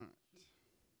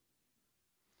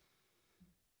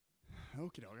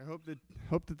Okie doke. I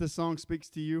hope that this song speaks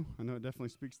to you. I know it definitely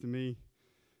speaks to me,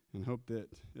 and hope that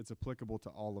it's applicable to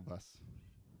all of us.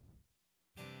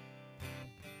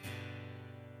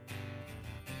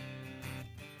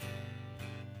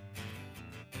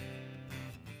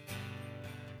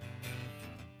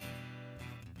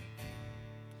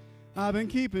 I've been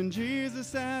keeping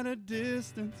Jesus at a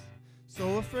distance,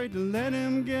 so afraid to let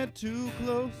him get too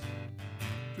close.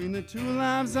 Between the two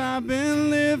lives I've been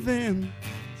living,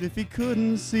 as if he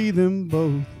couldn't see them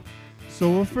both.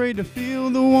 So afraid to feel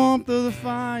the warmth of the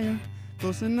fire,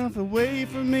 close enough away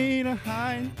for me to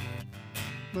hide.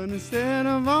 But instead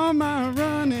of all my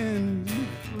running,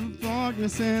 through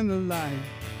darkness and the light,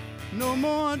 no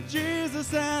more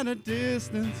Jesus at a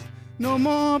distance, no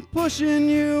more pushing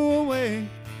you away.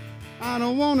 I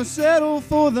don't want to settle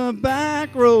for the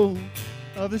back row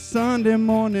of the Sunday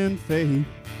morning faith.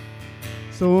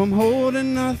 So I'm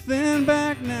holding nothing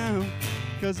back now,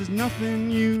 'cause there's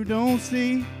nothing you don't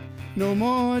see. No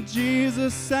more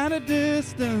Jesus at a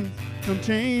distance, come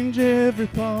change every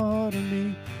part of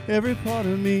me, every part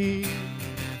of me.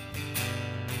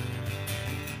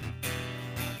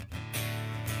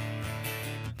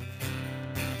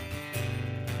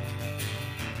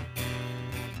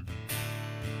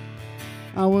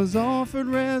 I was offered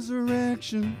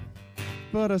resurrection,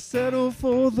 but I settled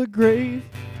for the grave.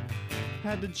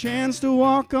 Had the chance to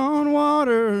walk on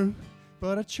water,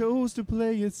 but I chose to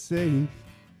play it safe.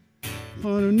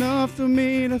 Far enough for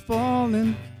me to fall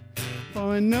in,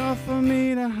 far enough for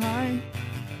me to hide.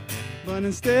 But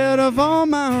instead of all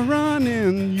my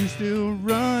running, you still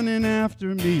running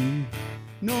after me.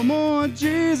 No more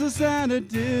Jesus at a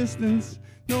distance,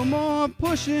 no more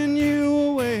pushing you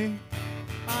away.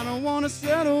 I don't want to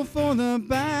settle for the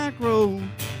back row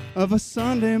of a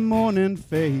Sunday morning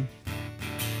faith.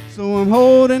 So I'm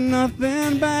holding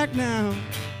nothing back now,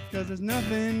 'cause there's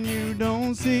nothing you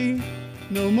don't see.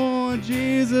 No more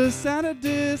Jesus at a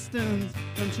distance,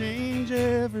 come change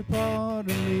every part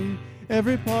of me,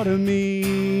 every part of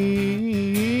me.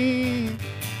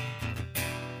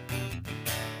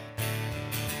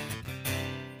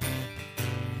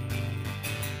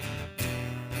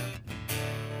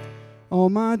 All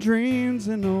my dreams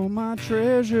and all my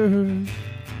treasures,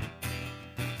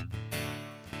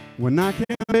 when I can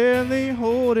barely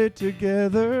hold it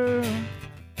together,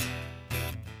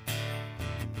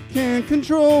 can't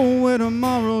control where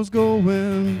tomorrow's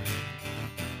going.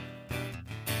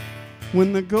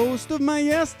 When the ghost of my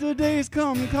yesterdays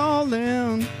come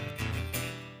calling,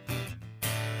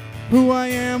 who I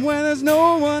am when there's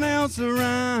no one else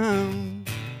around.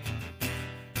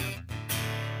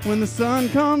 When the sun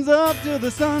comes up till the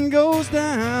sun goes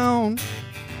down.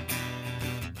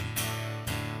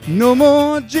 No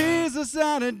more Jesus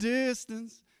at a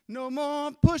distance, no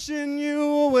more pushing you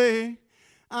away.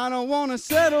 I don't want to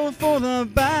settle for the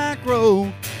back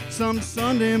row, some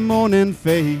Sunday morning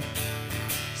faith.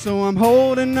 So I'm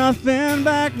holding nothing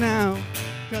back now,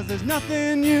 'cause there's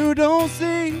nothing you don't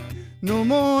see. No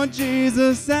more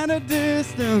Jesus at a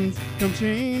distance, come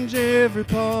change every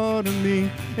part of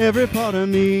me, every part of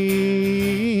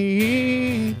me.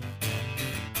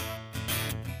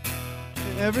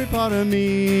 Every part of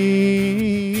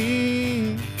me.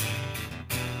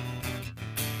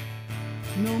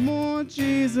 No more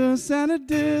Jesus at a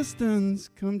distance,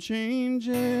 come change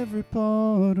every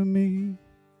part of me.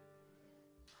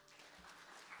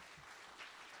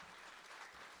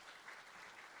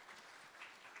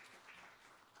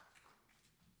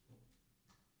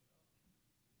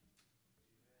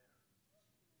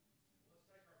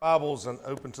 Bibles and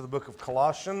open to the book of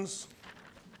Colossians.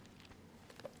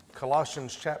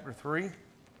 Colossians chapter 3.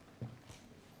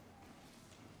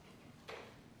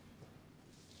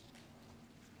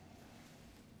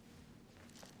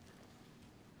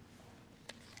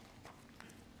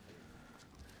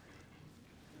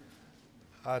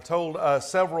 I told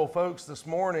several folks this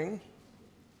morning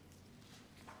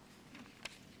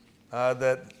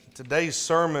that today's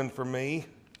sermon for me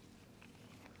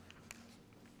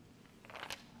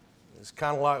is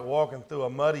kind of like walking through a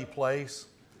muddy place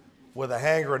with a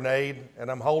hand grenade,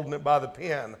 and I'm holding it by the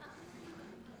pin.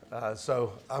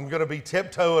 So I'm going to be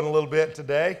tiptoeing a little bit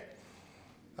today,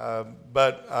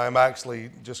 but I'm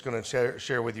actually just going to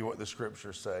share with you what the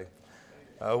scriptures say.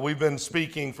 We've been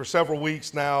speaking for several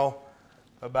weeks now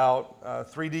about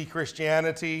 3D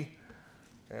Christianity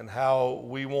and how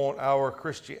we want our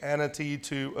Christianity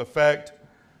to affect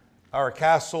our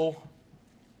castle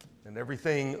and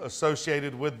everything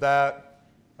associated with that,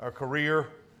 our career,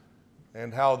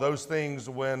 and how those things,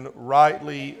 when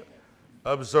rightly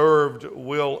observed,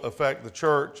 will affect the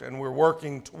church. And we're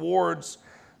working towards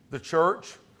the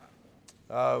church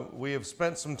We have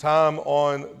spent some time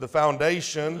on the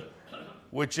foundation,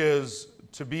 which is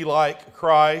to be like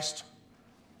Christ.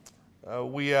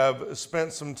 We have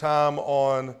spent some time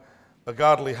on a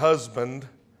godly husband.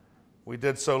 We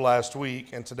did so last week,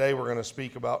 and today we're going to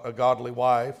speak about a godly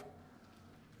wife.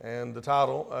 And the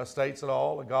title states it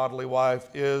all. A godly wife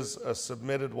is a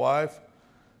submitted wife,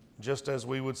 just as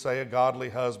we would say a godly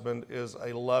husband is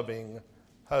a loving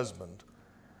husband.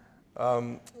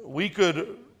 We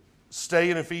could stay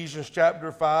in Ephesians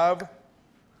chapter 5.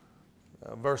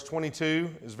 Verse 22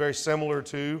 is very similar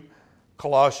to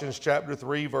Colossians chapter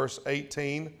 3, verse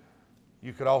 18.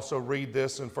 You could also read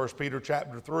this in 1 Peter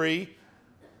chapter 3,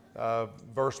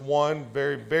 verse 1.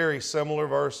 Very, very similar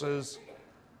verses,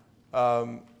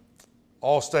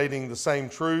 all stating the same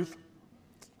truth.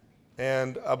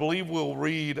 And I believe we'll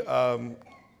read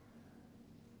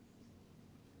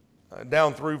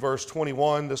down through verse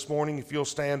 21 this morning, if you'll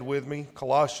stand with me.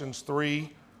 Colossians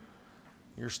 3,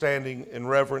 you're standing in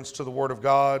reverence to the Word of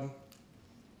God.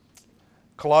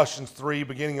 Colossians 3,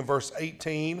 beginning in verse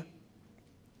 18.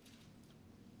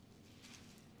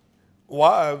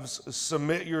 Wives,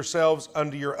 submit yourselves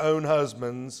unto your own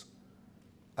husbands,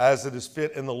 as it is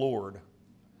fit in the Lord.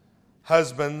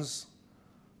 Husbands,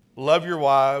 love your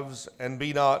wives, and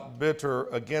be not bitter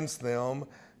against them.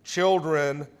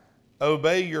 Children,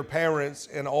 obey your parents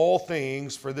in all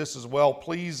things, for this is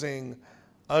well-pleasing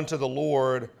unto the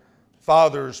Lord.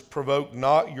 Fathers, provoke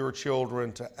not your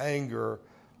children to anger,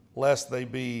 lest they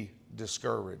be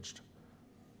discouraged.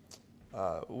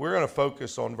 We're going to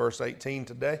focus on verse 18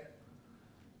 today.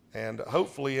 And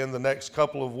hopefully in the next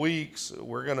couple of weeks,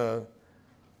 we're going to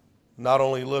not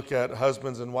only look at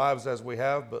husbands and wives as we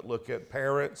have, but look at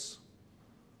parents,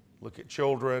 look at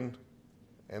children,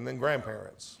 and then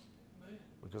grandparents.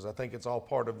 Because I think it's all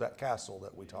part of that castle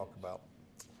that we talk about.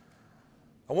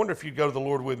 I wonder if you'd go to the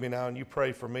Lord with me now and you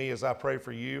pray for me as I pray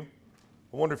for you.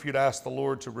 I wonder if you'd ask the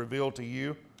Lord to reveal to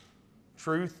you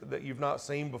truth that you've not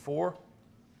seen before,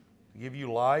 to give you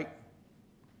light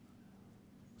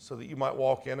so that you might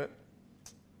walk in it.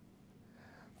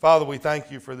 Father, we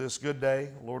thank you for this good day.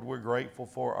 Lord, we're grateful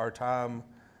for our time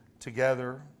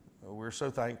together. We're so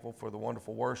thankful for the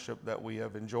wonderful worship that we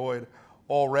have enjoyed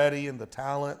already and the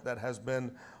talent that has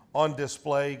been on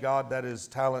display. God, that is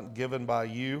talent given by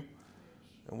you.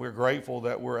 And we're grateful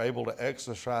that we're able to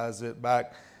exercise it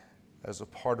back as a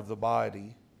part of the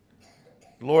body.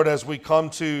 Lord, as we come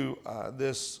to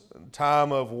this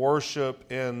time of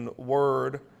worship in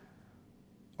word,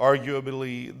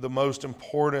 arguably the most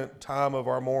important time of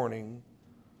our morning,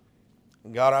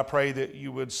 God, I pray that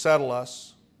you would settle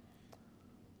us,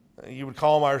 you would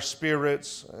calm our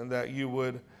spirits, and that you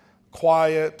would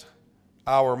quiet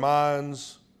our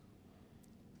minds.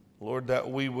 Lord, that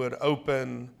we would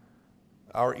open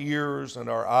our ears and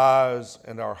our eyes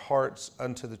and our hearts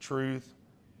unto the truth.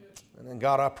 And then,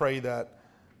 God, I pray that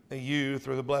you,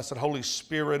 through the blessed Holy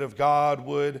Spirit of God,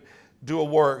 would do a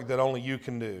work that only you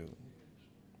can do.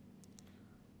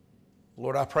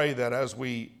 Lord, I pray that as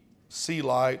we see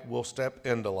light, we'll step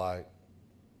into light.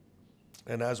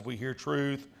 And as we hear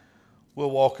truth,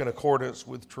 we'll walk in accordance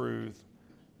with truth.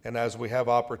 And as we have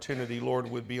opportunity, Lord,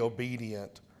 we'll be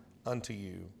obedient unto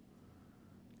you.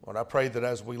 Lord, I pray that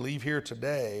as we leave here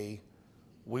today,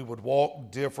 we would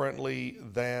walk differently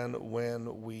than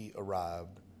when we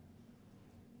arrived,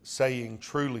 saying,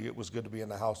 truly, it was good to be in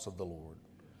the house of the Lord.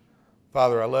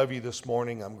 Father, I love you this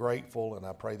morning. I'm grateful, and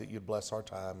I pray that you'd bless our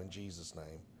time in Jesus'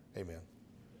 name. Amen.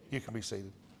 You can be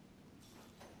seated.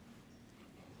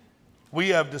 We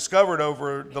have discovered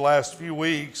over the last few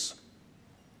weeks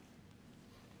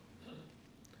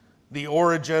the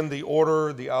origin, the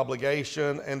order, the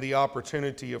obligation, and the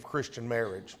opportunity of Christian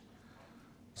marriage.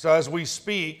 So as we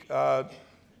speak,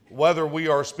 whether we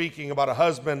are speaking about a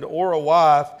husband or a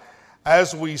wife,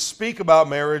 as we speak about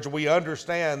marriage, we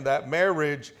understand that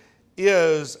marriage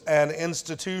is an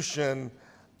institution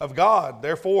of God.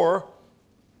 Therefore,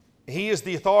 He is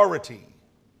the authority,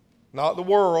 not the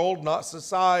world, not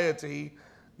society,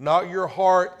 not your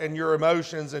heart and your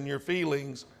emotions and your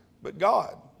feelings, but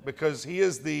God. Because He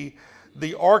is the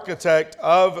architect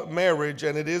of marriage,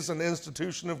 and it is an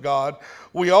institution of God.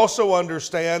 We also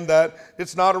understand that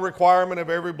it's not a requirement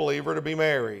of every believer to be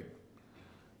married.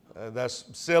 That's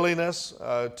silliness.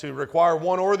 To require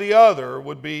one or the other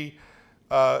would be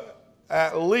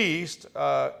at least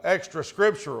extra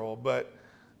scriptural, but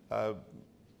a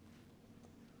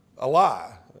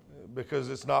lie, because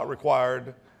it's not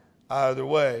required either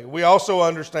way. We also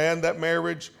understand that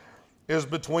marriage is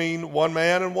between one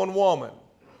man and one woman.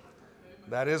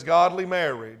 That is godly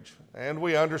marriage. And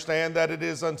we understand that it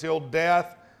is until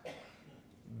death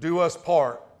do us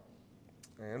part.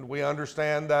 And we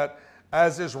understand that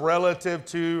as is relative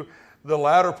to the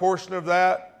latter portion of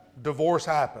that, divorce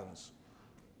happens.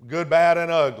 Good, bad,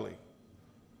 and ugly.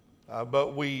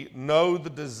 But we know the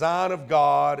design of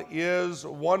God is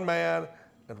one man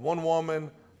and one woman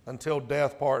until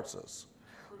death parts us.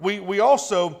 We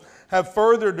also have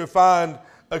further defined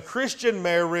a Christian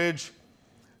marriage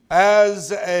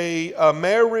as a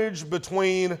marriage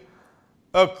between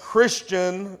a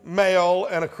Christian male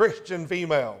and a Christian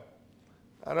female.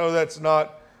 I know that's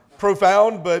not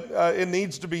profound, but it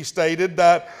needs to be stated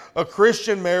that a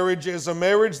Christian marriage is a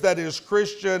marriage that is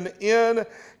Christian in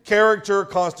character,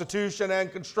 constitution,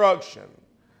 and construction.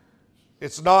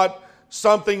 It's not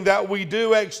something that we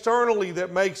do externally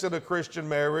that makes it a Christian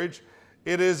marriage.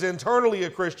 It is internally a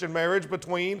Christian marriage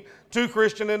between two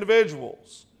Christian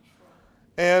individuals.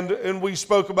 And we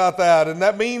spoke about that. And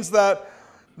that means that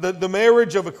the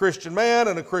marriage of a Christian man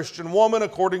and a Christian woman,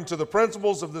 according to the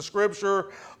principles of the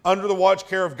Scripture, under the watch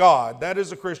care of God, that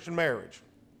is a Christian marriage.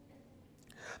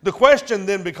 The question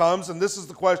then becomes, and this is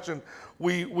the question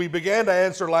we began to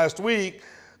answer last week,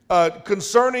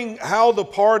 concerning how the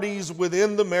parties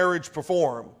within the marriage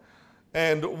perform.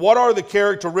 And what are the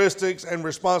characteristics and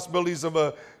responsibilities of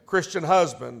a Christian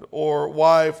husband or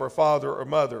wife or father or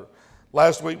mother?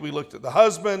 Last week we looked at the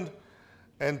husband,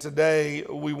 and today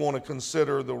we want to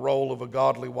consider the role of a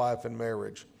godly wife in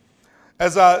marriage.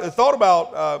 As I thought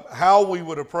about how we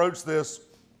would approach this,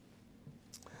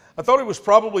 I thought it was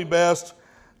probably best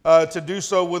to do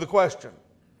so with a question.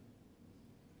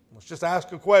 Let's just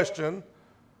ask a question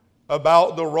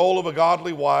about the role of a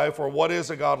godly wife, or what is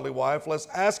a godly wife. Let's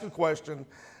ask a question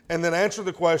and then answer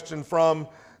the question from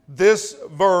this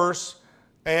verse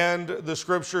and the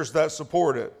scriptures that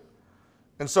support it.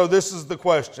 And so this is the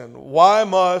question: why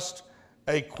must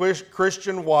a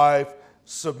Christian wife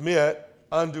submit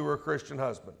unto her Christian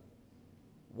husband?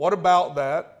 What about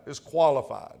that is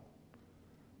qualified?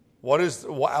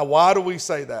 Why do we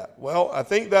say that? Well, I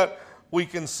think that we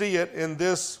can see it in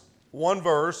this one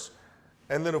verse,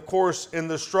 and then of course in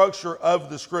the structure of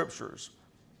the scriptures.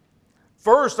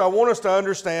 First, I want us to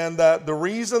understand that the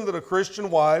reason that a Christian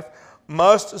wife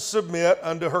must submit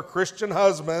unto her Christian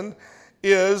husband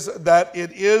is that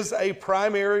it is a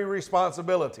primary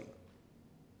responsibility.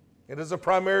 It is a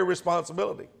primary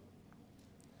responsibility.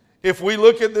 If we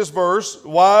look at this verse,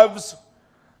 wives,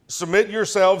 submit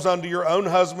yourselves unto your own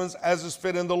husbands as is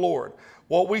fit in the Lord.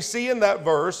 What we see in that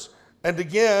verse, and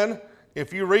again,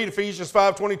 if you read Ephesians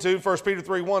 5:22, 1 Peter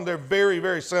 3:1, they're very,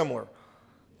 very similar.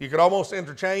 You could almost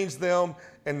interchange them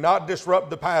and not disrupt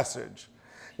the passage.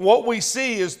 What we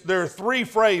see is there are three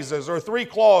phrases or three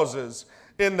clauses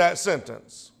in that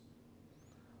sentence.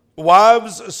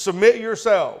 Wives, submit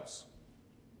yourselves.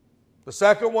 The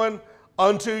second one,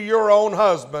 unto your own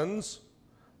husbands.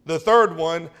 The third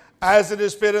one, as it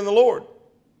is fit in the Lord.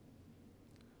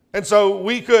 And so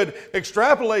we could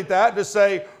extrapolate that to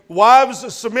say,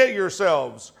 wives, submit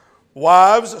yourselves.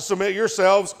 Wives, submit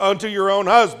yourselves unto your own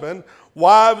husband.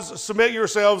 Wives, submit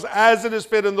yourselves as it is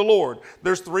fit in the Lord.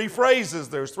 There's three phrases,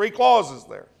 there's three clauses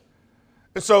there.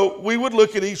 And so we would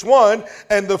look at each one,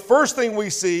 and the first thing we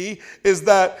see is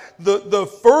that the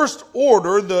first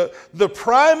order, the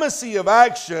primacy of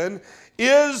action,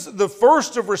 is the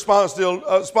first of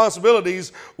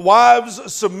responsibilities.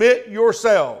 Wives, submit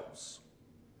yourselves.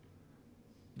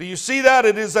 Do you see that?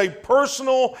 It is a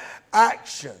personal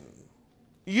action.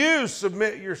 You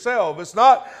submit yourself. It's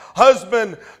not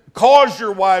husband cause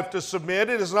your wife to submit.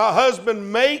 It is not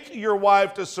husband make your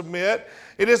wife to submit.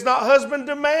 It is not husband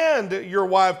demand your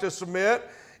wife to submit.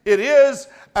 It is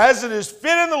as it is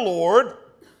fit in the Lord,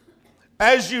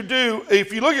 as you do.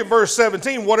 If you look at verse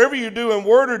 17, whatever you do in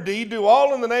word or deed, do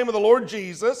all in the name of the Lord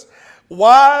Jesus.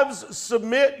 Wives,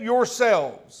 submit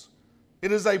yourselves.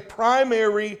 It is a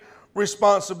primary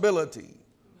responsibility.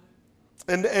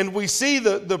 And we see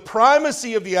the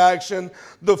primacy of the action,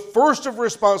 the first of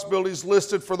responsibilities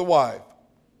listed for the wife.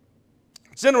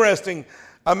 It's interesting.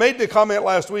 I made the comment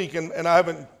last week, and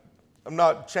I'm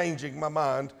not changing my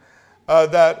mind,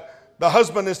 that the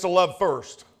husband is to love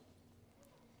first.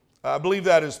 I believe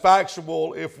that is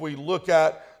factual if we look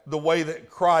at the way that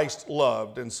Christ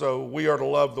loved, and so we are to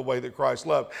love the way that Christ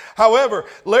loved. However,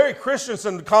 Larry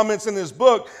Christensen comments in his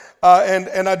book,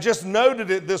 and I just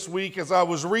noted it this week as I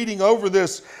was reading over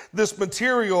this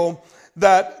material,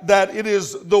 that it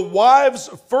is the wife's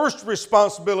first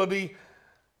responsibility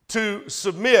to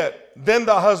submit, then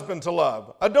the husband to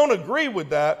love. I don't agree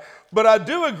with that, but I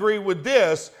do agree with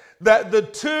this, that the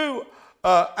two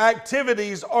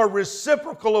activities are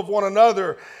reciprocal of one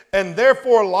another and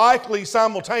therefore likely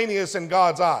simultaneous in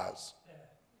God's eyes.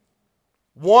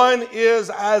 One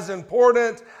is as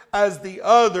important as the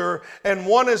other, and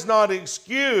one is not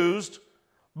excused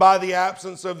by the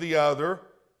absence of the other.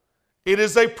 It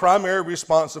is a primary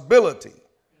responsibility.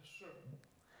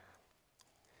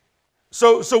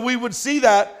 So we would see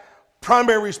that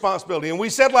primary responsibility. And we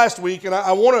said last week, and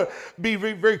I want to be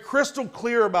very crystal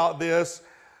clear about this,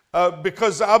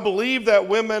 because I believe that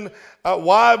women,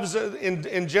 wives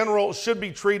in general, should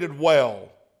be treated well.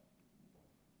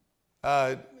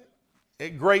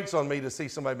 It grates on me to see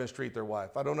somebody mistreat their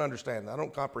wife. I don't understand that. I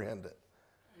don't comprehend it.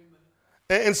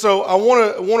 And so I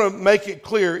want to make it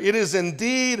clear, it is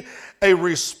indeed a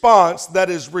response that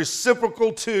is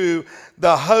reciprocal to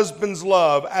the husband's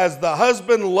love. As the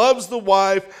husband loves the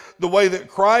wife the way that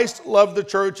Christ loved the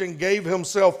church and gave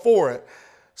himself for it.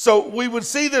 So we would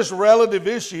see this relative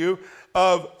issue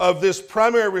of this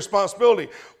primary responsibility.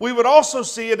 We would also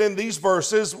see it in these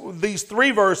verses, these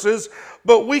 3 verses,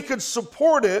 but we could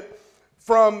support it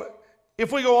from,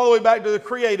 if we go all the way back to the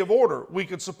creative order, we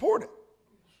could support it.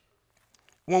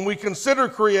 When we consider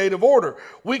creative order,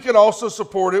 we could also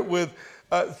support it with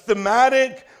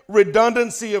thematic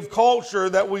redundancy of culture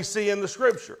that we see in the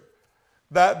Scripture.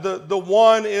 That the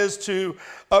one is to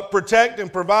protect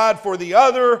and provide for the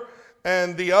other,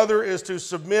 and the other is to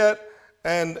submit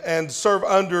and serve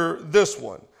under this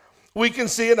one. We can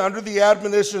see it under the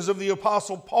admonitions of the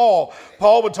Apostle Paul.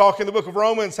 Paul would talk in the book of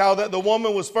Romans how that the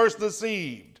woman was first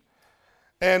deceived.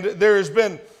 And there has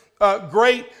been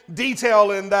great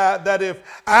detail in that if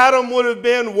Adam would have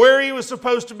been where he was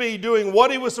supposed to be, doing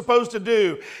what he was supposed to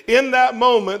do, in that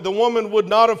moment, the woman would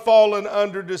not have fallen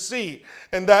under deceit.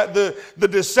 And that the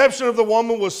deception of the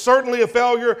woman was certainly a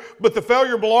failure, but the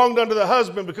failure belonged unto the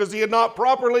husband because he had not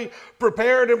properly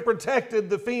prepared and protected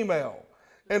the female.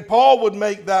 And Paul would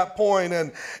make that point,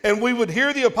 and we would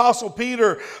hear the Apostle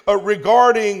Peter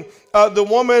regarding the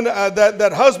woman,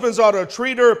 that husbands ought to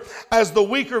treat her as the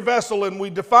weaker vessel. And we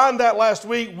defined that last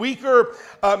week. Weaker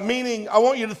meaning, I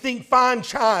want you to think fine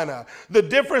china. The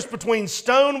difference between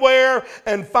stoneware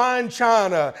and fine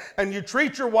china. And you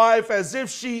treat your wife as if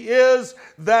she is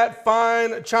that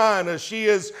fine china. She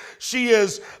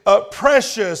is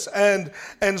precious and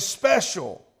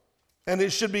special. And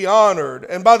it should be honored.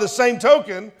 And by the same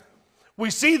token, we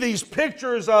see these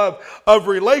pictures of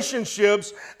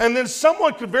relationships, and then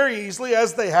someone could very easily,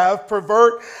 as they have,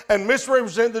 pervert and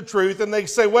misrepresent the truth, and they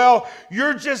say, well,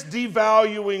 you're just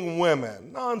devaluing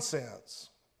women. Nonsense.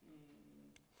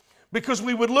 Because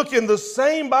we would look in the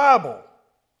same Bible,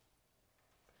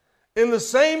 in the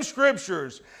same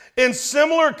scriptures, in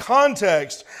similar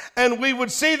context, and we would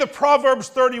see the Proverbs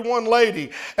 31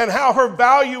 lady and how her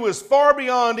value is far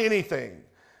beyond anything.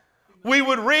 We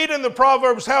would read in the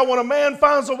Proverbs how when a man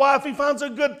finds a wife, he finds a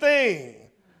good thing.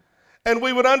 And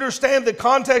we would understand the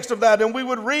context of that, and we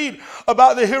would read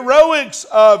about the heroics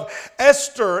of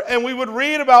Esther, and we would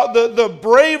read about the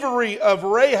bravery of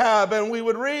Rahab, and we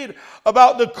would read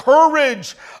about the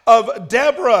courage of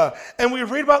Deborah, and we would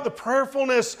read about the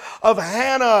prayerfulness of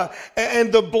Hannah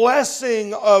and the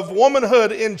blessing of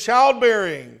womanhood in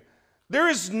childbearing. There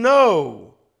is no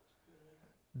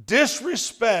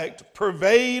disrespect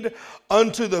pervade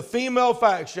unto the female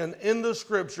faction in the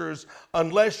scriptures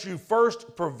unless you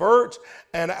first pervert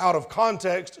and out of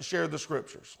context share the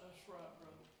scriptures. That's right,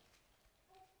 brother.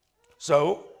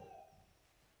 So,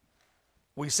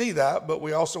 we see that, but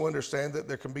we also understand that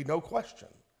there can be no question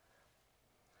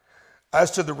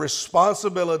as to the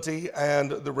responsibility and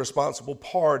the responsible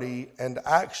party and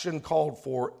action called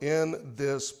for in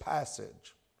this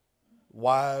passage.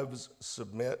 Wives,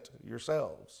 submit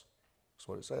yourselves. That's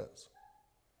what it says.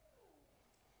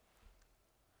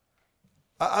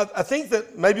 I think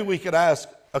that maybe we could ask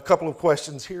a couple of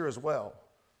questions here as well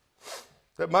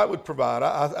that might would provide.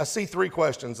 I see 3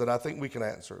 questions that I think we can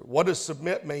answer. What does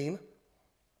submit mean?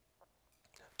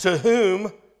 To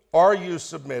whom are you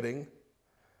submitting?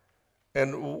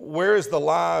 And where is the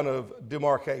line of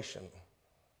demarcation?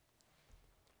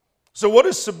 So what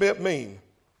does submit mean?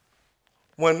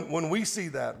 When we see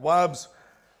that, wives,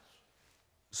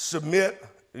 submit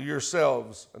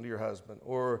yourselves unto your husband,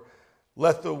 or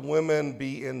let the women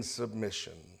be in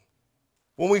submission.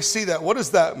 When we see that, what does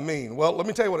that mean? Well, let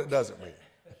me tell you what it doesn't mean.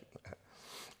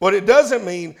 What it doesn't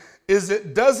mean is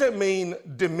it doesn't mean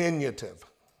diminutive.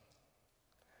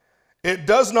 It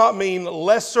does not mean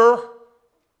lesser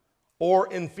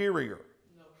or inferior.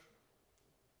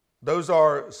 Those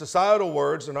are societal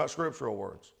words, they're not scriptural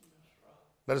words.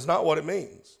 That is not what it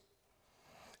means.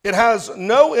 It has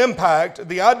no impact.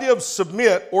 The idea of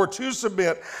submit or to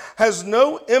submit has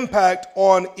no impact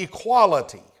on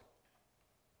equality.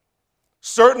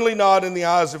 Certainly not in the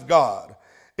eyes of God.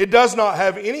 It does not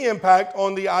have any impact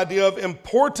on the idea of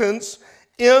importance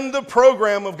in the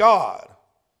program of God.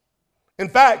 In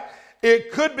fact,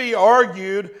 it could be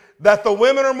argued that the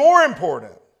women are more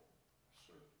important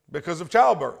because of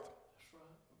childbirth.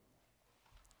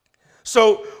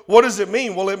 So what does it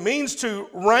mean? Well, it means to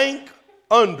rank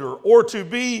under or to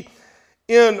be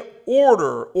in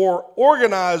order or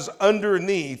organized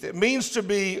underneath. It means to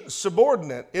be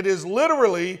subordinate. It is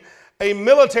literally a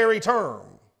military term.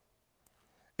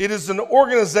 It is an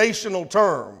organizational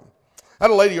term. I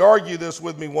had a lady argue this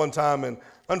with me one time, and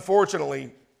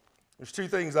unfortunately, there's two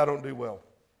things I don't do well.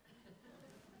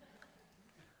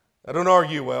 I don't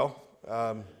argue well,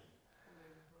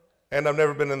 and I've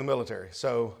never been in the military.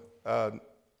 So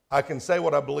I can say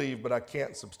what I believe, but I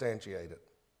can't substantiate it.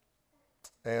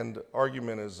 And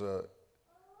argument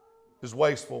is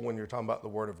wasteful when you're talking about the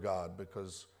Word of God,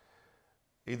 because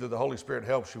either the Holy Spirit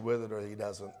helps you with it or He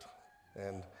doesn't.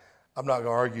 And I'm not going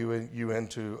to argue you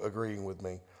into agreeing with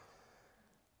me.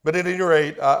 But at any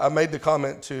rate, I made the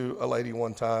comment to a lady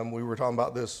one time. We were talking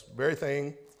about this very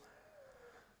thing.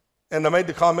 And I made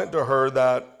the comment to her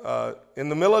that in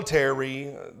the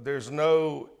military, there's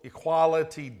no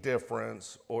equality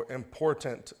difference or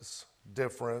importance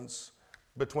difference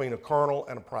between a colonel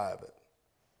and a private.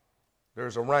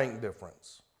 There's a rank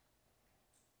difference.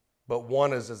 But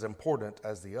one is as important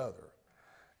as the other.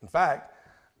 In fact,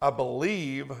 I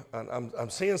believe, and I'm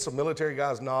seeing some military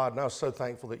guys nod, and I'm so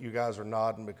thankful that you guys are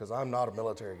nodding because I'm not a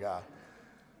military guy.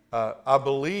 I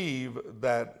believe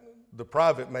that the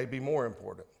private may be more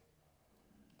important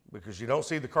because you don't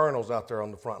see the colonels out there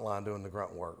on the front line doing the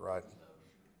grunt work, right?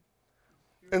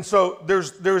 And so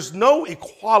there's no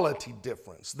equality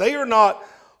difference. They are not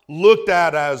looked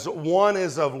at as one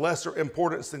is of lesser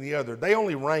importance than the other. They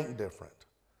only rank different.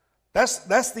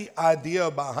 That's the idea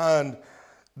behind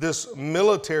this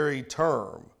military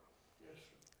term.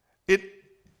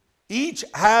 Each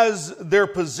has their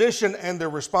position and their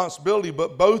responsibility,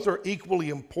 but both are equally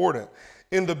important.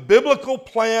 In the biblical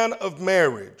plan of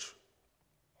marriage,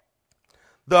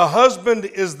 the husband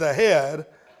is the head,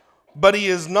 but he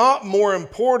is not more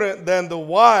important than the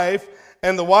wife,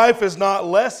 and the wife is not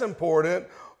less important.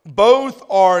 Both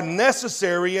are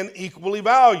necessary and equally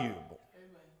valuable.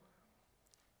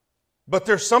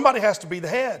 But somebody has to be the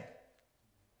head.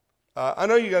 I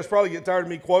know you guys probably get tired of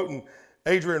me quoting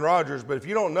Adrian Rogers, but if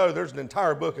you don't know, there's an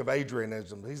entire book of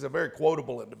Adrianism. He's a very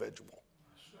quotable individual.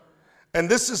 And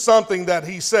this is something that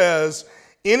he says,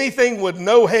 anything with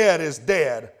no head is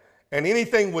dead, and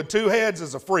anything with two heads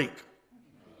is a freak.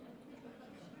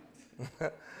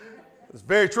 It's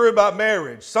very true about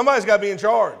marriage. Somebody's got to be in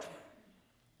charge,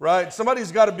 right?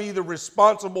 Somebody's got to be the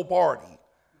responsible party,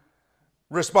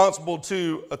 responsible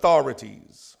to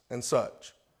authorities and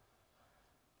such.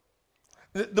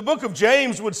 The book of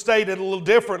James would state it a little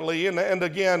differently, and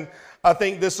again, I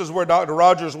think this is where Dr.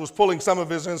 Rogers was pulling some of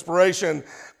his inspiration.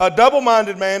 A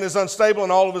double-minded man is unstable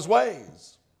in all of his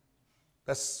ways.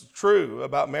 That's true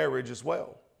about marriage as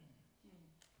well.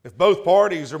 If both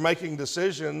parties are making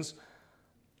decisions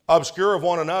obscure of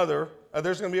one another,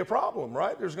 there's going to be a problem,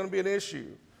 right? There's going to be an issue.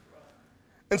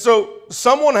 And so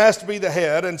someone has to be the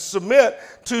head and submit.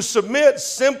 To submit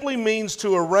simply means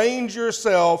to arrange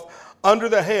yourself under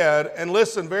the head. And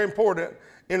listen, very important,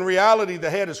 in reality, the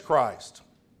head is Christ.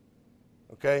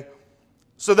 Okay?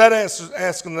 So that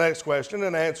asks the next question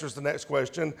and answers the next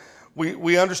question.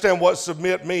 We understand what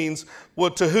submit means.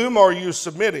 Well, to whom are you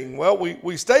submitting? Well,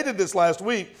 we stated this last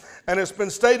week, and it's been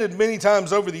stated many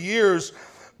times over the years,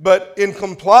 but in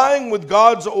complying with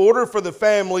God's order for the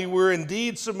family, we're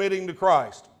indeed submitting to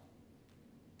Christ.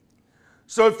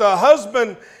 So if the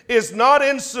husband is not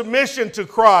in submission to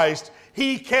Christ,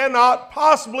 he cannot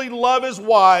possibly love his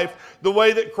wife the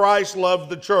way that Christ loved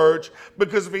the church,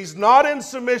 because if he's not in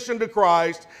submission to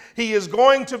Christ, he is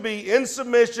going to be in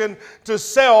submission to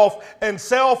self, and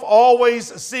self always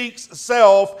seeks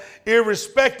self,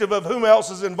 irrespective of whom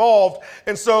else is involved.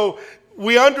 And so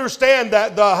we understand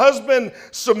that the husband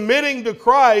submitting to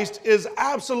Christ is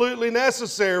absolutely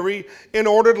necessary in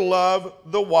order to love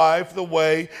the wife the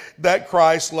way that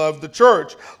Christ loved the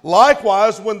church.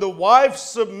 Likewise, when the wife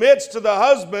submits to the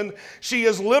husband, she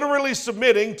is literally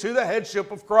submitting to the headship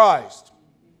of Christ.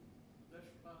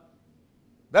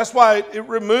 That's why it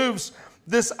removes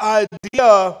this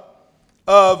idea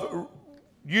of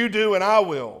you do and I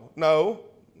will. No,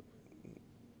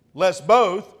 let's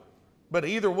both. But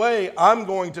either way, I'm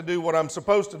going to do what I'm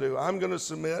supposed to do. I'm going to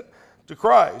submit to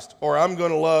Christ, or I'm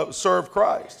going to serve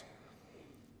Christ.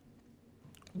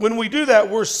 When we do that,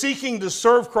 we're seeking to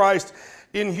serve Christ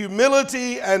in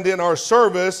humility and in our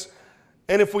service.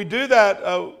 And if we do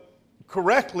that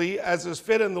correctly, as is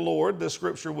fit in the Lord, the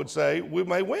Scripture would say, we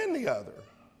may win the other.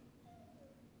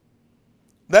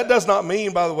 That does not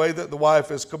mean, by the way, that the wife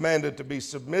is commanded to be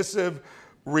submissive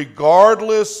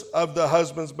regardless of the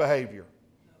husband's behavior.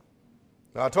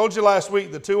 Now, I told you last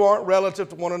week the two aren't relative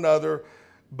to one another.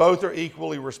 Both are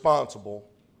equally responsible.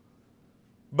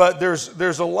 But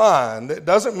there's a line. That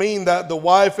doesn't mean that the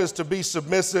wife is to be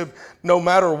submissive no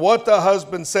matter what the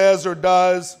husband says or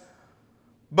does.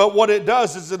 But what it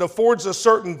does is it affords a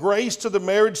certain grace to the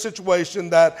marriage situation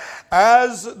that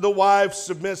as the wife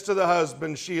submits to the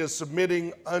husband, she is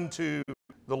submitting unto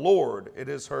the Lord. It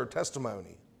is her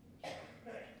testimony.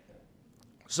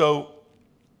 So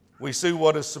we see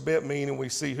what does submit mean, and we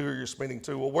see who you're submitting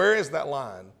to. Well, where is that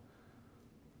line?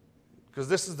 Because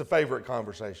this is the favorite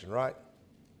conversation, right?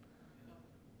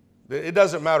 It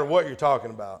doesn't matter what you're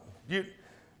talking about.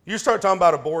 You start talking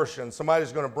about abortion,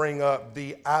 somebody's going to bring up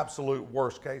the absolute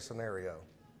worst case scenario.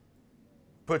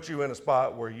 Put you in a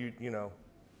spot where you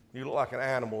look like an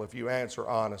animal if you answer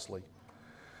honestly.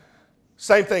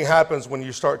 Same thing happens when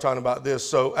you start talking about this.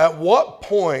 So at what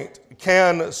point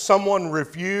can someone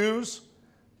refuse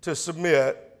to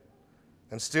submit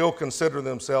and still consider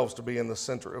themselves to be in the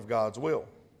center of God's will?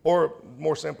 Or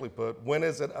more simply put, when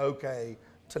is it okay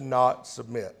to not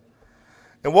submit?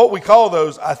 And what we call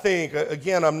those, I think,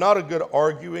 again, I'm not a good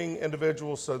arguing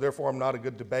individual, so therefore I'm not a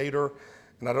good debater,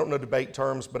 and I don't know debate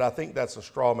terms, but I think that's a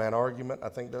straw man argument. I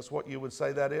think that's what you would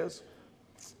say that is.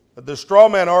 The straw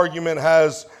man argument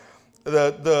has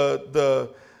the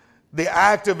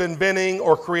act of inventing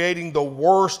or creating the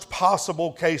worst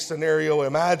possible case scenario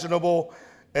imaginable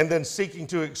and then seeking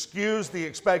to excuse the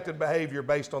expected behavior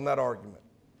based on that argument,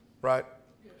 right?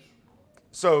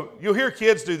 So you'll hear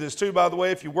kids do this too, by the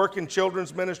way. If you work in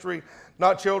children's ministry,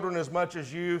 not children as much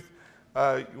as youth,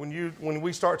 when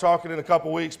we start talking in a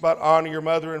couple weeks about honor your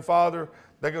mother and father,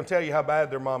 they're going to tell you how bad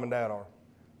their mom and dad are.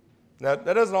 Now,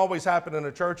 that doesn't always happen in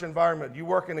a church environment. You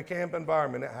work in a camp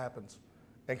environment, it happens.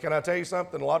 And can I tell you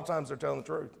something? A lot of times they're telling the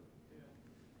truth.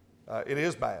 It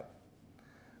is bad.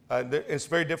 It's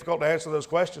very difficult to answer those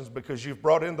questions because you've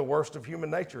brought in the worst of human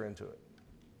nature into it.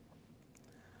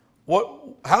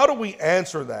 How do we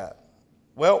answer that?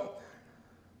 Well,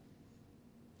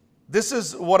 this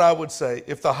is what I would say.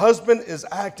 If the husband is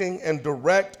acting in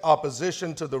direct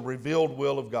opposition to the revealed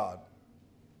will of God,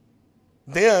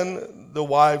 then the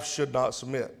wife should not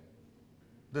submit.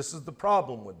 This is the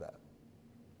problem with that.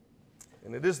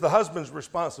 And it is the husband's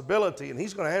responsibility, and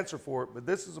he's going to answer for it, but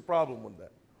this is a problem with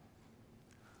that.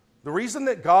 The reason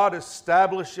that God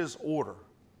establishes order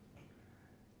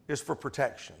is for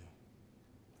protection.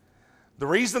 The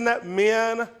reason that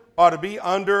men ought to be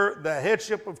under the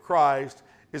headship of Christ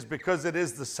is because it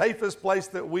is the safest place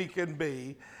that we can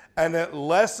be, and it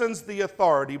lessens the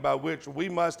authority by which we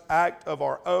must act of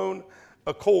our own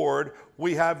accord.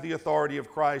 We have the authority of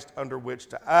Christ under which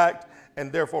to act,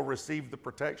 and therefore receive the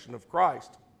protection of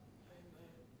Christ.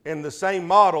 In the same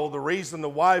model, the reason the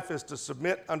wife is to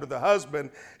submit under the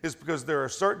husband is because there are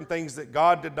certain things that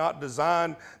God did not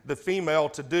design the female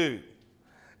to do.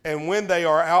 And when they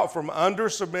are out from under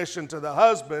submission to the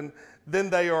husband, then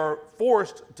they are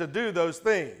forced to do those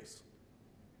things.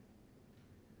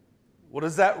 Well,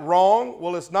 is that wrong?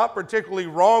 Well, it's not particularly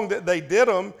wrong that they did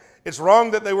them. It's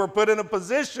wrong that they were put in a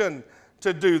position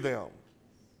to do them.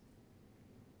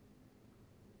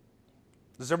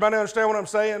 Does everybody understand what I'm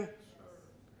saying?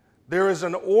 There is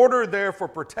an order there for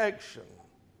protection.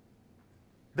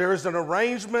 There is an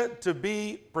arrangement to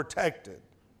be protected.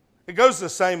 It goes the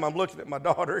same. I'm looking at my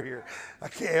daughter here. I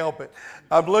can't help it.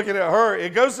 I'm looking at her.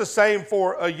 It goes the same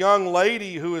for a young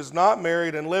lady who is not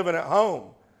married and living at home.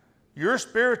 Your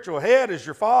spiritual head is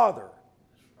your father.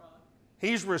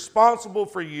 He's responsible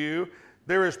for you.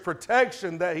 There is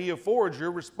protection that he affords.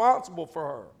 You're responsible for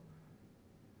her.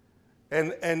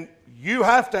 And you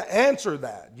have to answer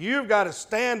that. You've got to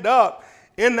stand up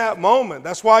in that moment.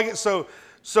 That's why I get so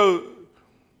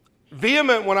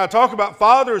vehement when I talk about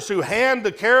fathers who hand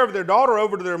the care of their daughter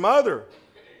over to their mother.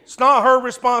 It's not her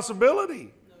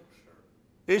responsibility.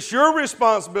 It's your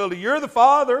responsibility. You're the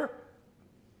father.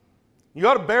 You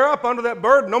ought to bear up under that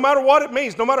burden, no matter what it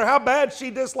means, no matter how bad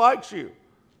she dislikes you.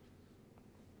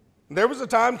 There was a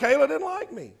time Kayla didn't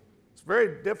like me. It's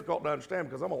very difficult to understand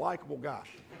because I'm a likable guy.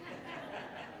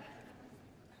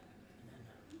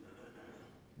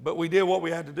 But we did what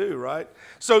we had to do, right?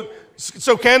 So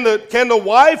can the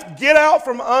wife get out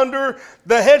from under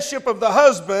the headship of the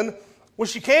husband? Well,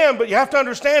 she can, but you have to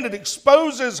understand it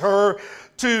exposes her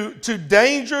to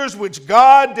dangers which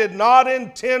God did not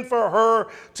intend for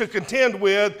her to contend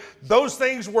with. Those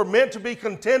things were meant to be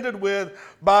contended with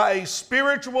by a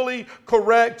spiritually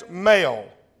correct male.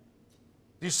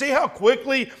 Do you see how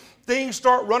quickly things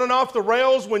start running off the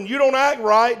rails when you don't act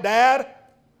right, Dad?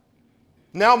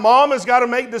 Now mom has got to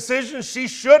make decisions she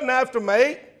shouldn't have to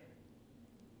make.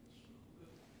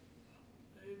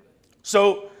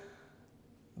 So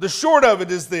the short of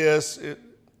it is this,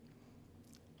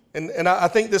 and I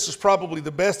think this is probably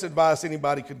the best advice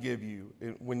anybody could give you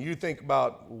when you think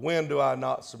about when do I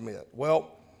not submit.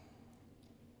 Well,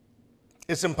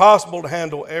 it's impossible to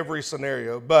handle every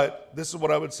scenario, but this is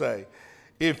what I would say.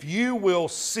 If you will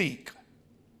seek,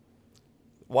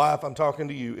 wife, I'm talking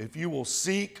to you, if you will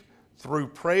seek through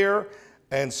prayer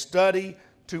and study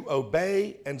to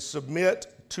obey and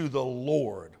submit to the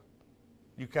Lord,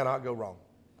 you cannot go wrong.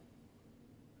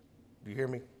 Do you hear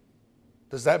me?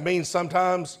 Does that mean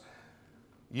sometimes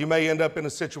you may end up in a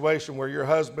situation where your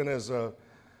husband is a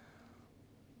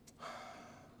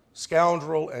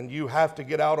scoundrel and you have to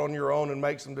get out on your own and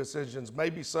make some decisions?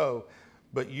 Maybe so,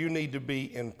 but you need to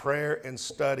be in prayer and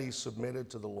study submitted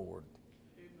to the Lord.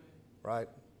 Amen. Right?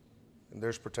 And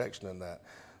there's protection in that.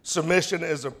 Submission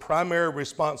is a primary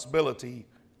responsibility.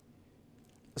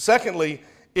 Secondly,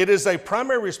 it is a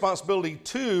primary responsibility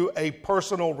to a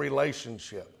personal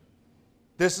relationship.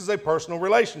 This is a personal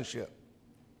relationship.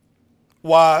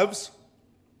 Wives,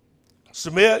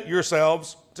 submit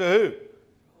yourselves to who?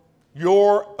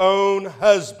 Your own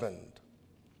husband.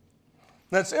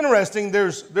 That's interesting.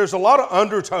 There's a lot of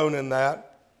undertone in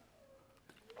that.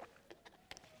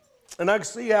 And I can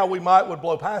see how we would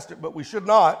blow past it, but we should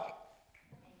not.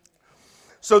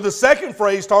 So the second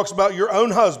phrase talks about your own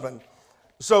husband.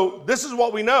 So this is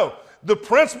what we know. The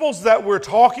principles that we're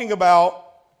talking about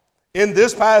in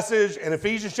this passage, in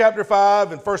Ephesians chapter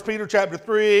 5, and 1 Peter chapter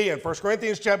 3, and 1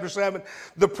 Corinthians chapter 7,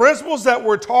 the principles that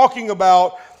we're talking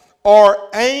about are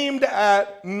aimed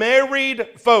at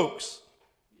married folks,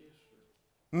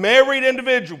 married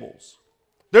individuals.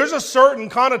 There's a certain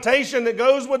connotation that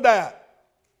goes with that,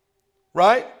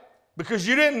 right? Because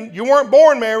you weren't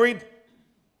born married.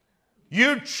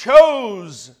 You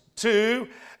chose to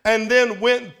and then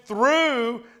went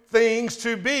through things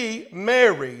to be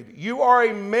married. You are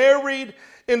a married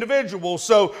individual.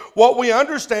 So what we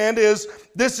understand is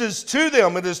this is to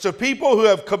them. It is to people who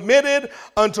have committed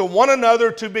unto one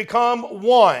another to become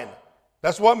one.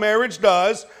 That's what marriage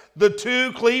does. The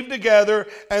two cleave together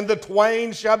and the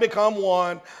twain shall become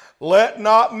one. Let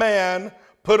not man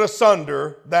put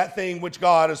asunder that thing which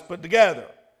God has put together.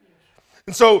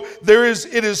 And so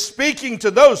it is speaking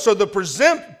to those. So the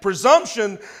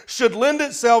presumption should lend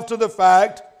itself to the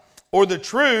fact or the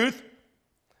truth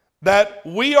that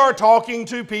we are talking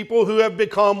to people who have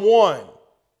become one.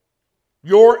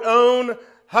 Your own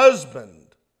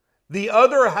husband, the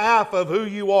other half of who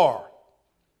you are.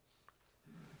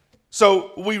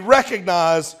 So we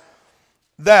recognize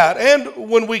that. And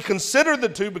when we consider the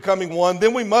two becoming one,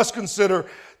 then we must consider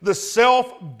the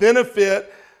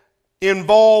self-benefit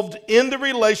involved in the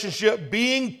relationship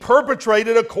being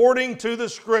perpetrated according to the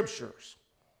Scriptures.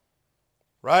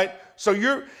 Right? So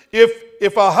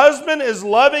if a husband is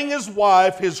loving his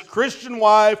wife, his Christian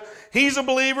wife, he's a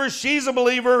believer, she's a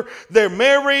believer, they're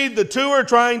married, the two are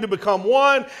trying to become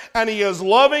one, and he is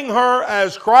loving her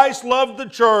as Christ loved the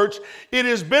church, it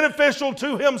is beneficial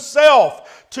to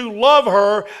himself to love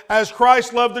her as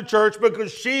Christ loved the church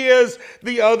because she is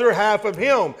the other half of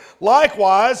him.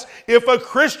 Likewise, if a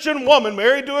Christian woman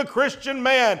married to a Christian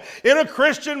man in a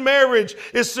Christian marriage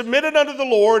is submitted unto the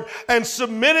Lord and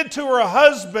submitted to her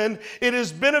husband, it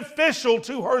is beneficial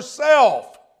to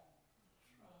herself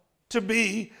to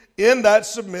be in that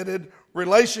submitted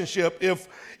relationship. If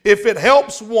it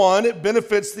helps one, it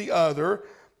benefits the other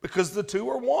because the two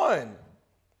are one.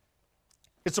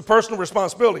 It's a personal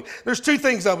responsibility. There's two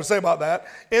things I would say about that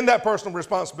in that personal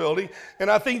responsibility, and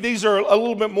I think these are a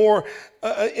little bit more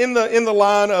in the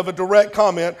line of a direct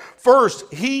comment.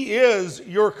 First, he is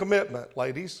your commitment,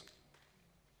 ladies.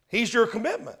 He's your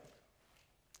commitment.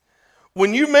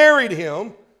 When you married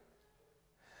him,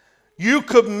 you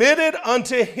committed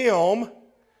unto him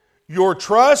your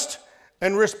trust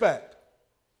and respect.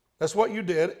 That's what you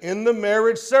did in the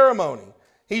marriage ceremony.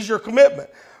 He's your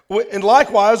commitment. And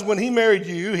likewise, when he married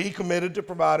you, he committed to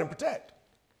provide and protect.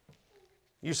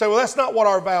 You say, well, that's not what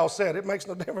our vow said. It makes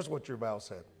no difference what your vow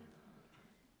said.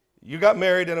 You got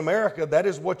married in America, that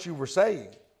is what you were saying.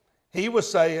 He was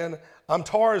saying, I'm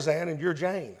Tarzan and you're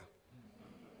Jane.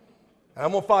 And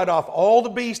I'm going to fight off all the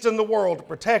beasts in the world to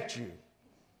protect you.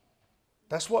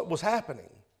 That's what was happening.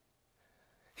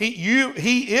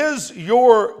 He is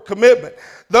your commitment.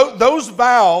 Those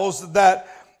vows that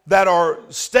are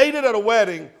stated at a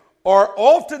wedding are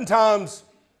oftentimes,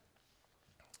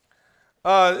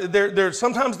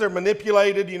 sometimes they're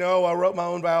manipulated. You know, I wrote my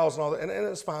own vows and all that, and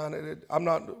it's fine.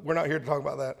 We're not here to talk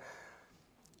about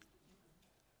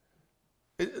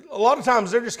that. A lot of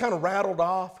times they're just kind of rattled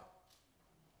off.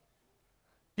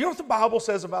 You know what the Bible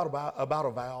says about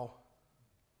a vow?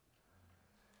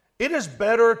 It is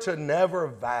better to never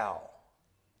vow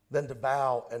than to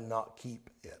vow and not keep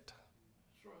it.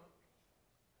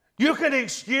 You can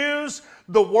excuse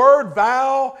the word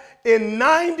vow in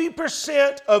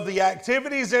 90% of the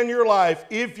activities in your life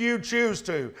if you choose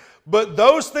to. But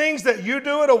those things that you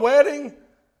do at a wedding,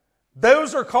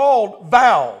 those are called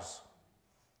vows.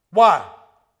 Why?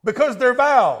 Because they're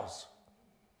vows.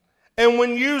 And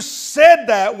when you said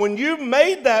that, when you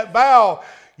made that vow,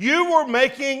 you were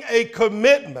making a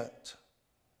commitment.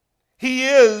 He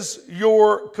is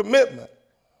your commitment.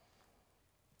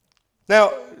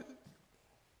 Now,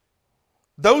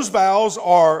 those vows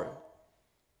are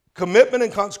commitment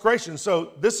and consecration.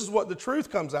 So this is what the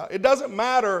truth comes out. It doesn't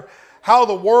matter how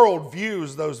the world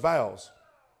views those vows.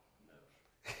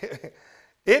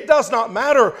 It does not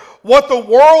matter what the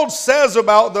world says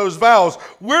about those vows.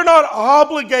 We're not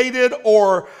obligated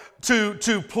or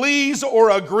to please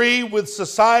or agree with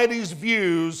society's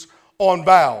views on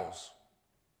vows.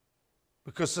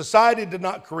 Because society did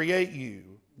not create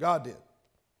you. God did.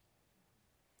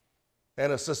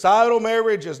 And a societal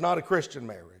marriage is not a Christian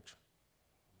marriage.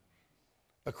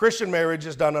 A Christian marriage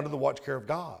is done under the watch care of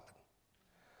God.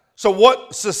 So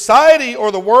what society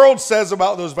or the world says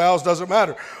about those vows doesn't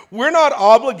matter. We're not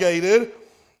obligated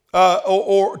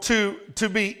or to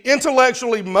be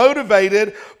intellectually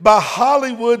motivated by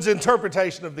Hollywood's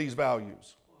interpretation of these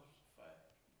values.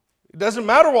 It doesn't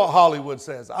matter what Hollywood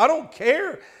says. I don't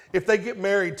care if they get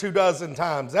married 24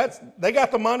 times. They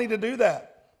got the money to do that.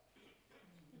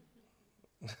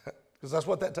 Because that's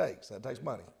what that takes. That takes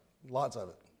money. Lots of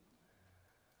it.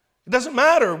 It doesn't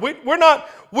matter.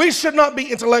 We should not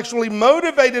be intellectually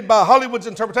motivated by Hollywood's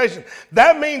interpretation.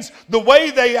 That means the way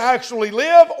they actually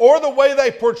live or the way they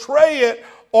portray it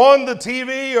on the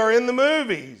TV or in the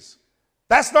movies.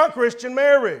 That's not Christian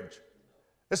marriage.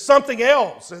 It's something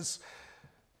else.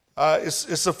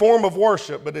 It's a form of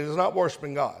worship, but it is not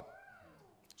worshiping God.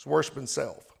 It's worshiping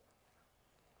self.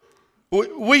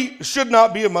 We should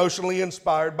not be emotionally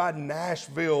inspired by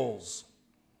Nashville's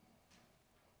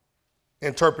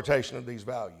interpretation of these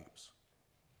values.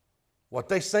 What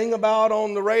they sing about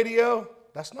on the radio,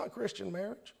 that's not Christian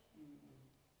marriage.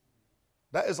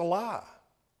 That is a lie.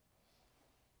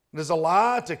 It is a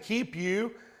lie to keep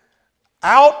you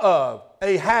out of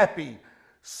a happy,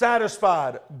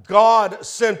 satisfied,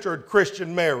 God-centered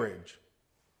Christian marriage.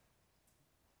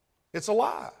 It's a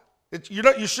lie.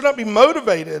 You should not be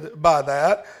motivated by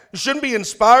that. You shouldn't be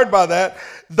inspired by that.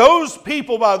 Those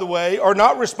people, by the way, are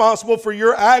not responsible for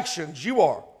your actions. You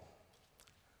are.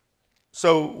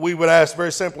 So we would ask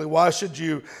very simply, why should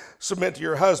you submit to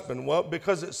your husband? Well,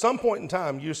 because at some point in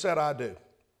time you said, I do.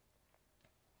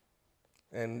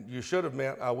 And you should have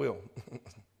meant, I will.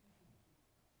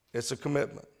 It's a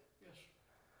commitment.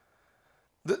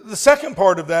 Yes. The second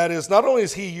part of that is not only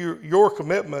is he your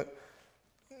commitment,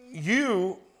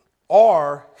 you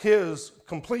are his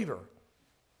completer.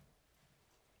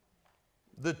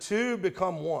 The two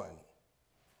become one.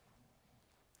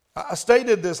 I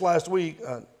stated this last week,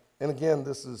 and again,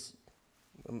 this is,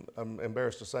 I'm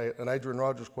embarrassed to say it, an Adrian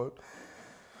Rogers quote.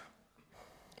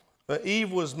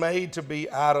 Eve was made to be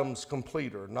Adam's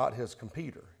completer, not his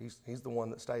competer. He's the one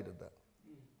that stated that.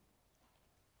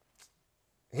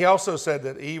 He also said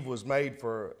that Eve was made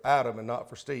for Adam and not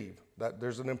for Steve.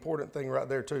 There's an important thing right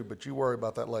there too, but you worry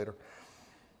about that later.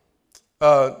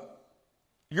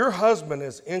 Your husband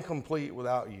is incomplete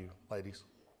without you, ladies.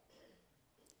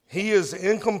 He is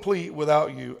incomplete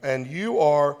without you, and you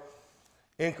are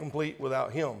incomplete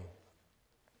without him.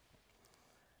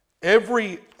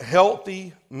 Every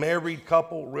healthy married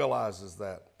couple realizes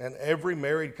that, and every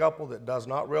married couple that does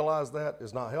not realize that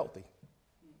is not healthy.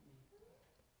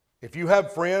 If you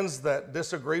have friends that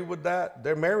disagree with that,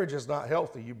 their marriage is not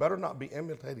healthy. You better not be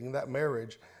imitating that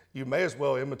marriage. You may as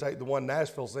well imitate the one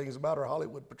Nashville sings about or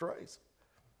Hollywood portrays,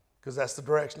 because that's the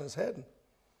direction it's heading.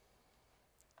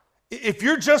 If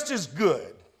you're just as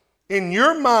good, in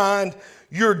your mind,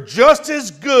 you're just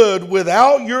as good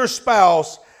without your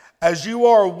spouse as you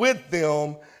are with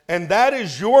them, and that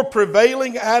is your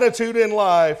prevailing attitude in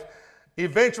life,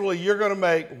 eventually you're going to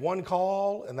make one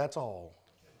call and that's all.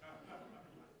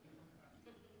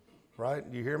 Right?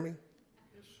 You hear me?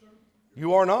 Yes, sir.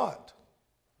 You are not.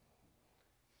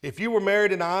 If you were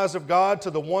married in the eyes of God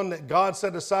to the one that God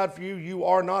set aside for you, you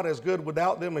are not as good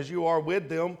without them as you are with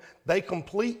them. They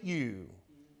complete you.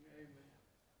 Amen.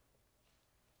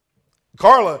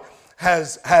 Carla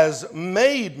has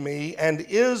made me and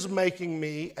is making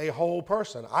me a whole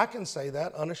person. I can say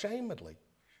that unashamedly.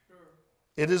 Sure.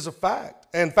 It is a fact.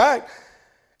 In fact,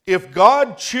 If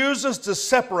God chooses to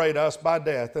separate us by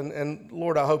death, and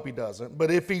Lord, I hope He doesn't,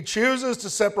 but if He chooses to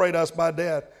separate us by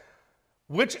death,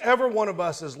 whichever one of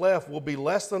us is left will be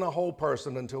less than a whole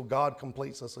person until God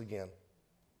completes us again.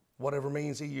 Whatever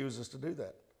means He uses to do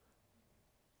that.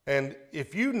 And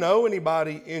if you know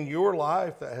anybody in your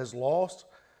life that has lost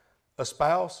a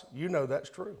spouse, you know that's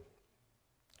true.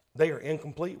 They are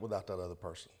incomplete without that other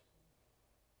person.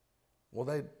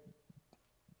 Well,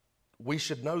 we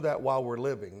should know that while we're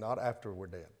living, not after we're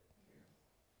dead.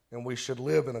 And we should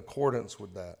live in accordance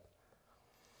with that.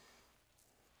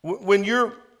 When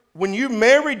you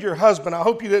married your husband, I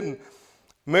hope you didn't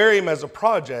marry him as a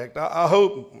project. I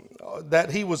hope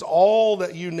that he was all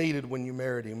that you needed when you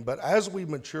married him. But as we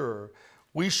mature,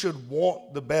 we should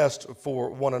want the best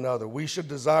for one another. We should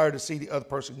desire to see the other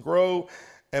person grow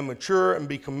and mature and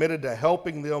be committed to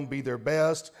helping them be their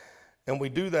best. And we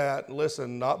do that,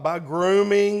 listen, not by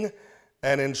grooming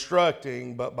and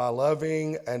instructing, but by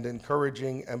loving and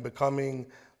encouraging and becoming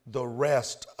the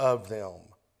rest of them,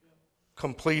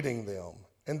 completing them.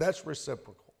 And that's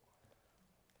reciprocal.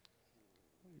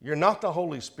 You're not the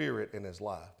Holy Spirit in his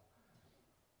life,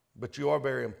 but you are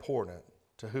very important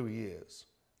to who he is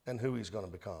and who he's going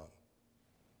to become.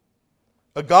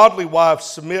 A godly wife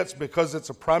submits because it's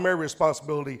a primary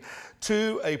responsibility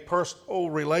to a personal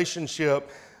relationship,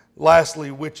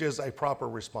 lastly, which is a proper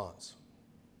response.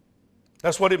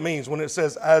 That's what it means when it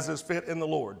says, as is fit in the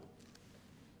Lord.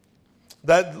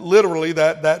 That literally,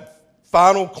 that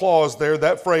final clause there,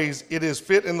 that phrase, it is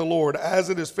fit in the Lord, as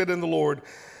it is fit in the Lord,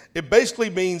 it basically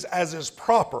means as is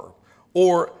proper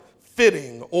or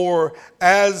fitting or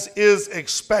as is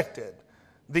expected.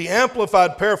 The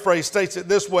Amplified paraphrase states it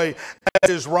this way, as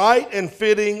is right and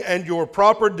fitting and your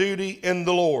proper duty in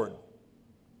the Lord.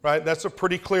 Right? That's a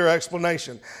pretty clear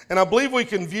explanation. And I believe we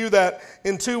can view that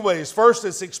in two ways. First,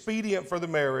 it's expedient for the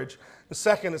marriage. And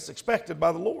second, it's expected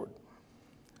by the Lord.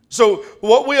 So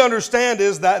what we understand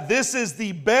is that this is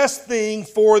the best thing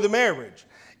for the marriage.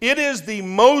 It is the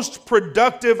most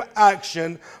productive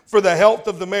action for the health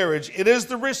of the marriage. It is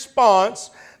the response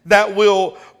that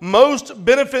will most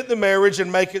benefit the marriage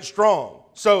and make it strong.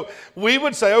 So we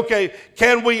would say, okay,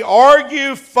 can we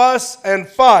argue, fuss, and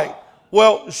fight?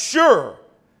 Well, sure.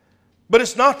 But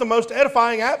it's not the most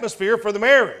edifying atmosphere for the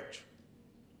marriage.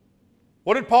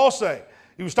 What did Paul say?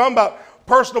 He was talking about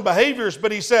personal behaviors,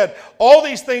 but he said, all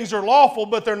these things are lawful,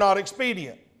 but they're not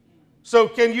expedient. So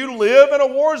can you live in a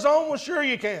war zone? Well, sure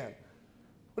you can.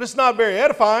 But it's not very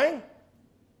edifying.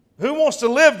 Who wants to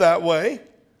live that way?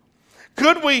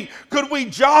 Could we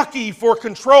jockey for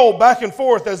control back and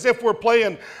forth as if we're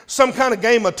playing some kind of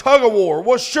game of tug of war?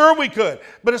 Well, sure we could,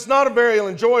 but it's not a very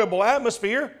enjoyable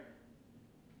atmosphere.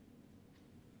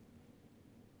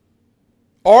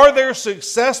 Are there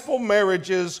successful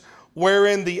marriages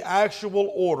wherein the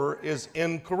actual order is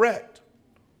incorrect?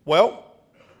 Well,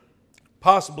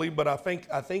 possibly, but I think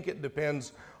it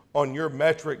depends on your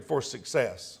metric for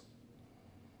success.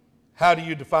 How do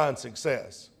you define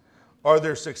success? Are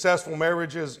there successful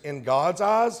marriages in God's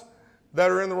eyes that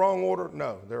are in the wrong order?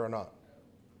 No, there are not.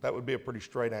 That would be a pretty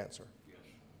straight answer.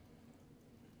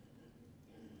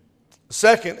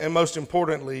 Second, and most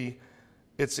importantly,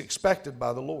 it's expected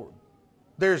by the Lord.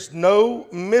 There's no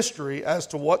mystery as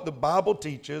to what the Bible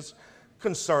teaches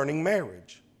concerning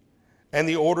marriage and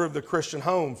the order of the Christian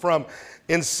home. From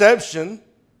inception,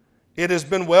 it has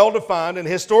been well defined, and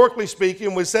historically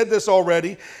speaking, we said this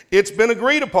already, it's been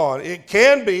agreed upon. It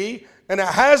can be, and it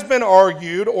has been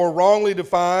argued or wrongly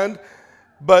defined,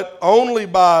 but only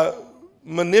by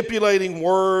manipulating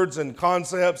words and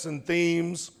concepts and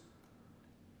themes.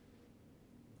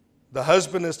 The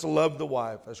husband is to love the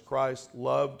wife as Christ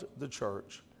loved the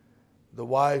church. The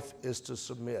wife is to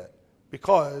submit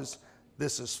because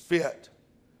this is fit.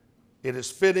 It is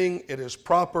fitting, it is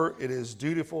proper, it is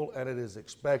dutiful, and it is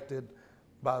expected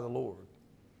by the Lord.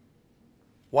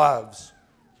 Wives,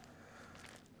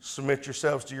 submit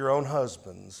yourselves to your own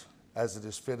husbands as it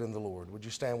is fit in the Lord. Would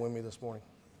you stand with me this morning?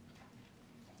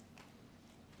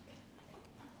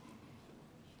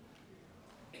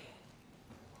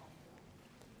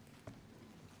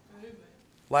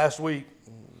 Last week,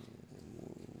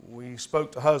 we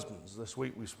spoke to husbands. This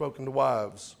week, we've spoken to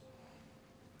wives.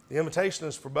 The invitation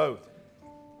is for both.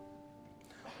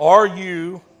 Are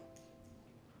you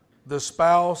the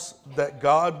spouse that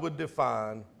God would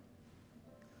define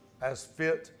as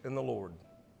fit in the Lord?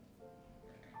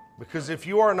 Because if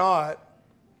you are not,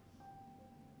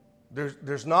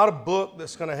 there's not a book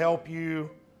that's going to help you.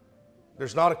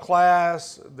 There's not a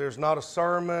class. There's not a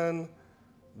sermon.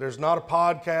 There's not a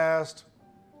podcast.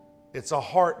 It's a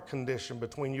heart condition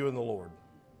between you and the Lord.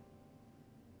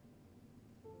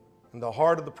 And the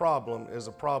heart of the problem is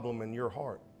a problem in your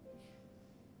heart.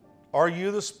 Are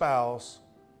you the spouse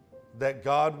that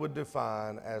God would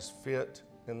define as fit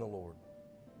in the Lord?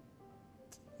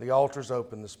 The altar's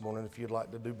open this morning if you'd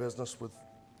like to do business with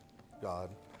God.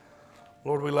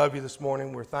 Lord, we love you this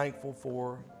morning. We're thankful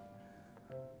for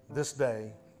this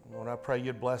day. Lord, I pray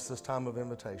you'd bless this time of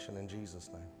invitation in Jesus'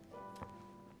 name.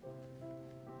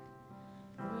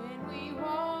 When we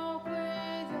walk with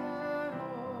the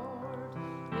Lord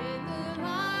in the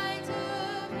light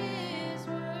of His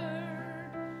word,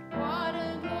 what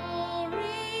a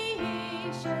glory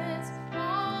He sheds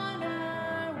on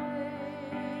our way.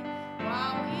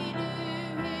 While we do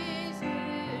His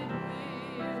good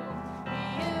will,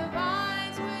 He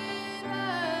abides with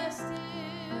us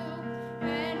still,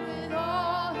 and with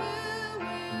all who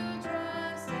will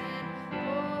trust and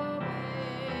obey.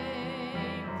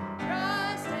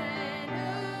 Trust and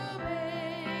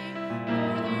obey,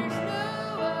 for there's no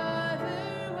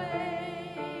other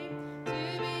way to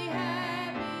be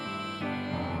happy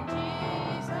in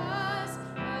Jesus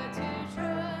but to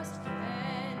trust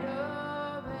and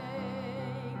obey.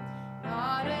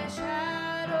 Not a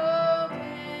shadow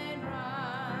can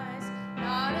rise,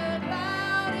 not a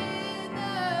cloud in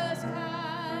the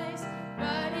skies,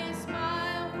 but His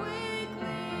smile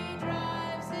quickly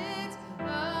drives it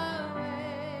away.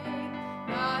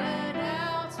 Not a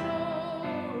doubt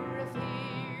nor a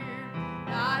fear,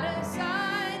 not a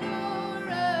sign nor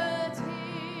a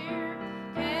tear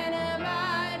can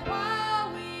abide while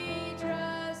we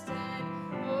trust and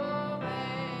obey.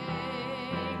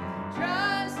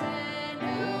 Trust and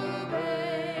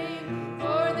obey,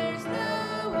 for there's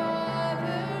no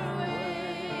other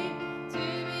way to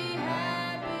be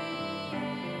happy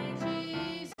in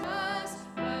Jesus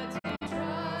but to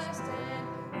trust and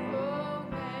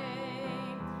obey.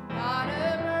 Not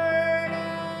a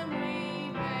burden we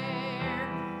bear,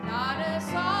 not a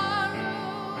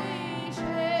sorrow we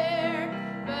share,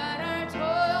 but our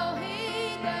toil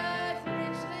He doth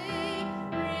richly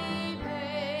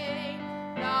repay.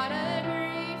 Not a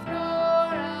grief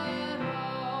nor a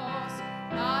loss,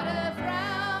 not a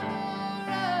frown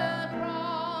nor a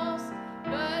cross,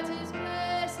 but is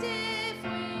blessed if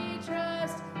we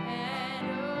trust and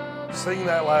obey. Sing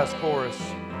that last chorus.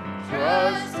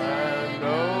 Trust and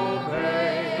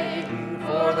obey,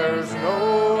 for there's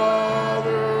no